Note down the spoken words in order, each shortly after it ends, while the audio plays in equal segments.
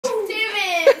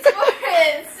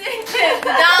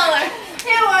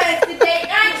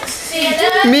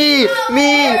Me.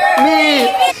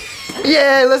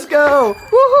 Yeah, let's go.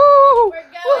 Woohoo!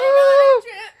 Woohoo!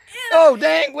 Oh,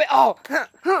 dang. Wait, oh. Yeah!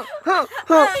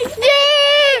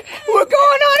 We're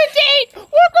going on a date.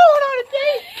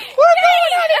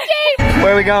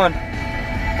 Where are we going?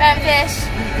 Fish.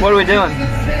 What are we doing?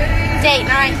 Date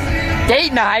night.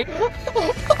 Date night?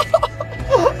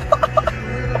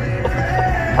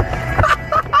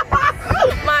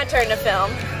 My turn to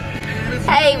film.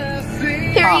 Hey,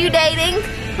 who are you dating?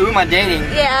 Who am I dating?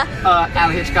 Yeah.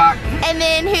 Aly Hitchcock. And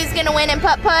then who's gonna win in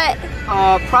putt-putt?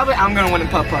 Probably I'm gonna win in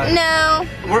putt-putt. No.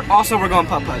 We're going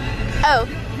putt-putt. Oh,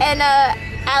 and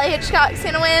Aly Hitchcock's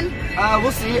gonna win?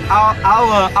 We'll see.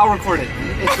 I'll record it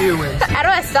if you win. How do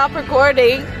I stop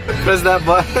recording? Press that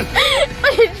button.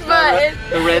 Which button?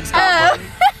 The red stop button.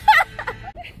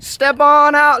 Step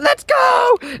on out. Let's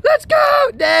go. Let's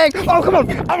go. Dang. Oh, come on.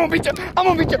 I'm gonna beat you. I'm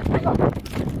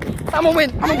gonna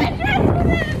win.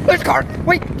 There's a car.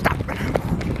 Wait. Stop.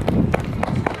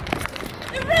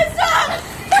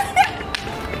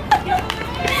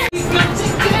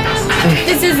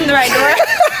 This isn't the right door.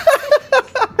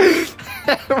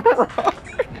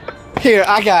 Here,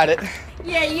 I got it.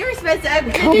 Yeah, you were supposed to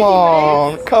open it.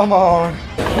 Come on.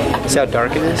 See how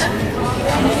dark it is?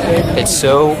 It's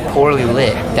so poorly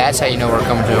lit. That's how you know we're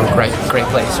coming to a great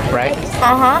place, right?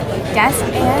 Yes,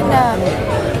 and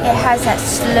it has that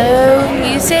slow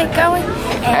music going.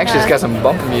 And, Actually, it's got some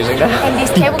bumping music now. And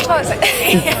these tablecloths.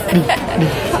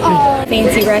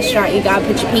 Fancy restaurant, you gotta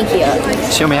put your pinky up.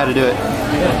 Show me how to do it.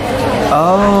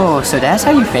 Oh, so that's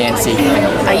how you fancy.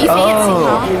 Are you fancy,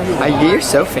 huh? You're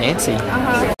so fancy.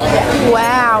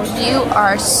 Wow, you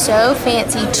are so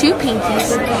fancy. 2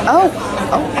 pinkies.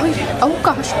 Oh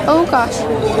gosh.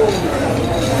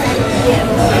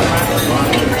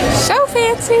 So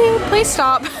fancy. Please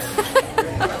stop.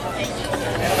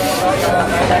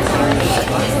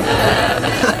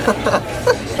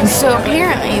 So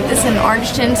apparently this is an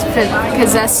artisan's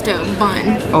pesto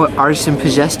bun. Oh, artisan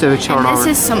pesto chard. And this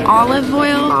is some olive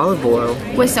oil. Olive oil.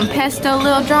 With some pesto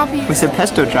little droppies. With some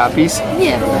pesto droppies.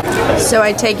 Yeah. So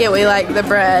I take it we like the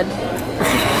bread.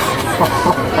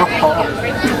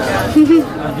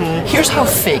 Here's how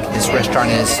fake this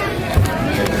restaurant is.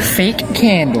 Fake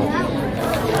candle.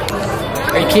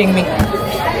 Are you kidding me?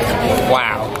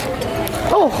 Wow.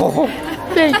 Oh,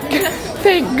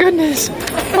 thank goodness.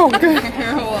 Oh, good.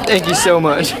 Thank you so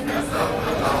much.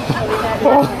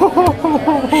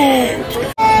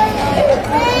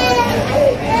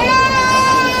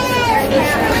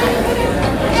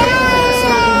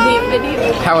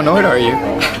 How annoyed are you?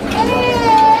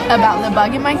 About the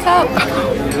bug in my cup?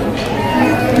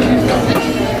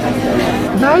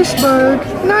 Nice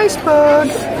bug.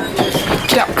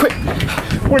 Get out, quick.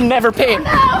 We're never paying.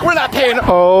 We're not paying.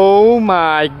 Oh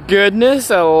my goodness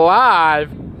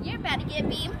alive. You're about to get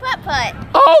beat in putt-putt.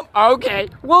 Oh, okay.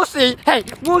 We'll see. Hey,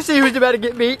 we'll see who's about to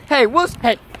get beat. Hey, we'll see.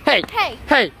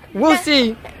 Hey, we'll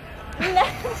see.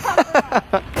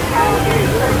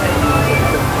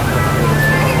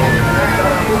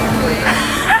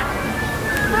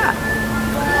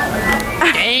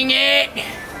 Dang it.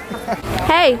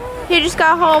 Hey, who just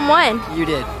got hole in one? You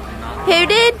did. Who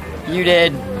did? You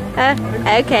did.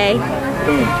 Okay.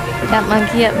 That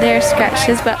monkey up there scratched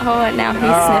his butthole and now he's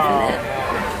sniffing it.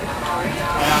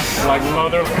 Like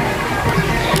mother.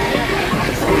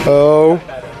 Oh.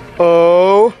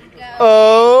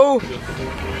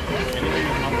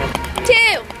 2.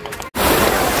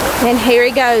 And here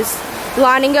he goes,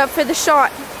 lining up for the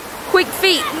shot. Quick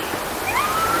feet.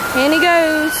 And he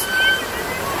goes.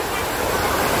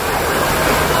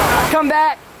 Come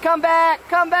back.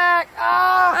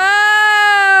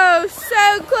 Oh,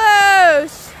 so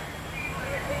close.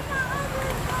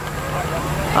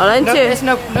 Hold on, No, 2. it's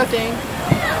no thing.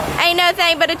 Ain't no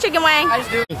thing but a chicken wing. I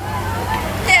just do.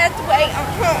 That's way.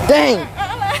 Dang.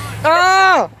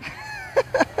 Oh.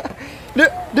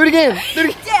 Do it again.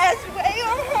 That's way.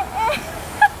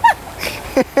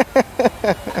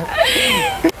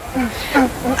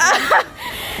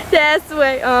 That's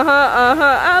way.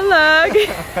 I look.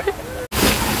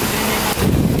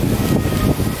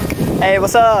 Hey,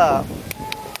 what's up?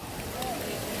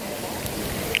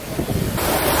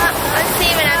 I'm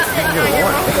Steven. I'm sitting on your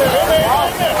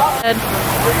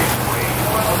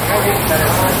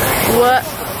What?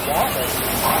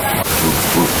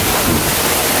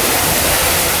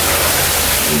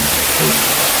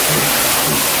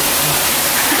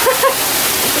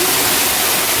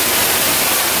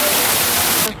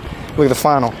 Look at the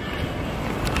final.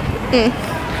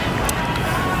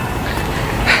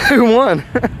 Who won?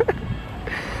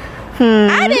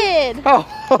 I did.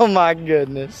 Oh my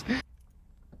goodness.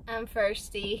 I'm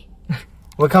firsty.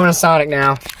 We're coming to Sonic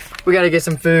now. We gotta get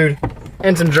some food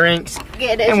and some drinks.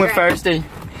 And we're thirsty.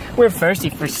 We're thirsty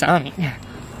for Sonic. And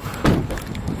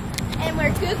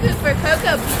we're cuckoo for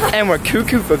Cocoa Puffs. And we're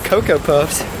cuckoo for Cocoa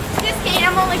Puffs. Just kidding,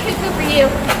 I'm only cuckoo for you.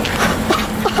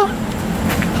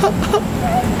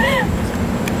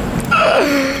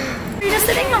 You're just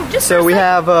sitting on just So we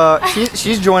have,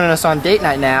 she's joining us on date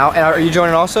night now. And are you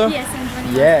joining also? Yes, I'm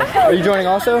joining. Yeah. Are you joining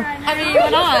also? I mean, why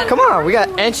not? Come on,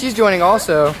 and she's joining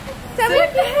also.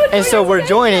 And so we're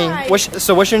joining.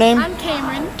 So what's your name? I'm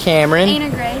Cameron. Cameron. Anna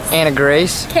Grace. Anna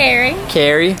Grace. Carrie.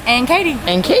 Carrie. And Katie.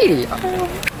 And Katie.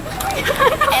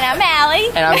 And I'm Allie.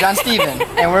 And I'm John Steven.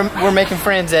 And we're making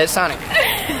friends at Sonic.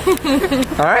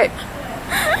 All right.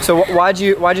 So why'd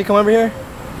you come over here?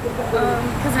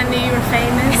 Because I knew you were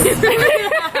famous.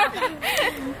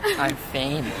 I'm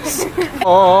famous.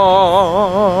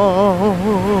 Oh.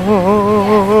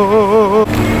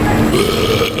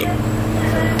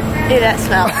 Ew, that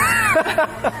smell.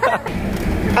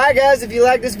 Hi guys, if you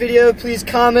like this video, please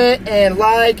comment and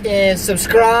like and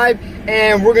subscribe.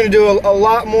 And we're gonna do a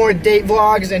lot more date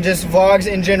vlogs and just vlogs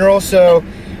in general. So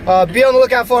be on the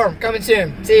lookout for them. Coming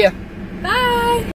soon. See ya. Bye.